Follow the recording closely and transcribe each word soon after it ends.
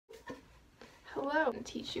Hello, I'm going to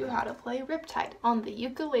teach you how to play Riptide on the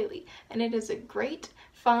ukulele, and it is a great,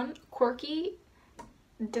 fun, quirky,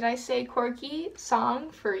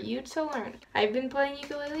 song for you to learn. I've been playing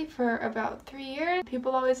ukulele for about 3 years.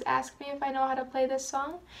 People always ask me if I know how to play this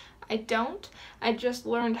song. I don't. I just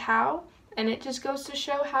learned how, and it just goes to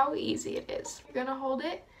show how easy it is. You're going to hold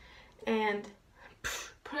it and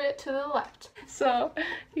put it to the left. So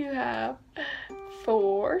you have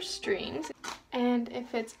 4 strings. And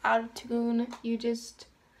if it's out of tune, you just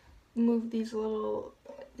move these little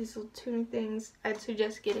tuning things. I'd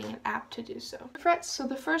suggest getting an app to do so. Frets, so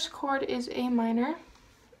the first chord is A minor,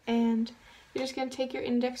 and you're just going to take your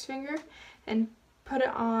index finger and put it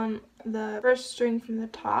on the first string from the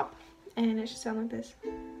top, and it should sound like this.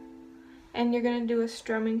 And you're going to do a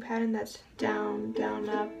strumming pattern that's down, down,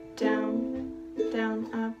 up, down, down,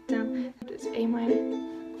 up, down. It's A minor.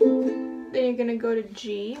 Then you're going to go to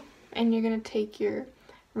G, and you're going to take your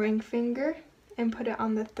ring finger and put it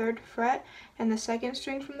on the 3rd fret and the 2nd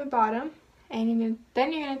string from the bottom, and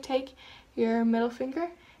then you're going to take your middle finger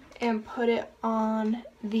and put it on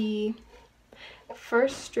the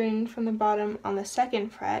 1st string from the bottom on the 2nd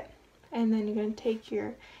fret, and then you're going to take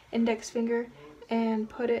your index finger and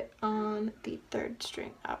put it on the 3rd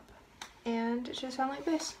string up, and it should sound like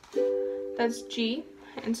this. That's G,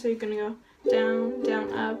 and so you're going to go down,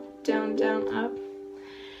 down, up, down, down, up.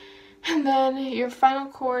 And then your final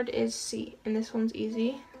chord is C, and this one's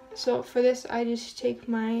easy. So for this, I just take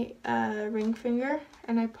my ring finger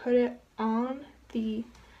and I put it on the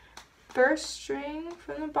 1st string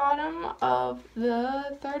from the bottom of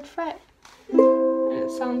the 3rd fret. And it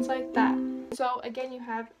sounds like that. So again, you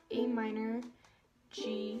have A minor,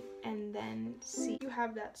 G, and then C. You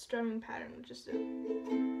have that strumming pattern, which is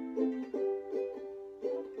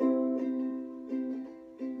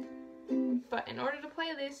But in order to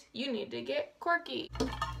play this, you need to get quirky.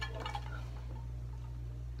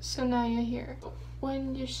 So now you're here.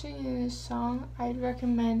 When you're singing this song, I'd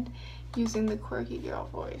recommend using the quirky girl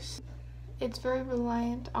voice. It's very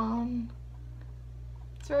reliant on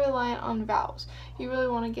vowels. You really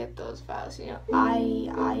want to get those vowels, you know. I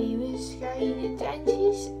was going to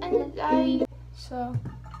dentist and I. So,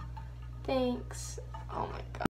 thanks. Oh my god.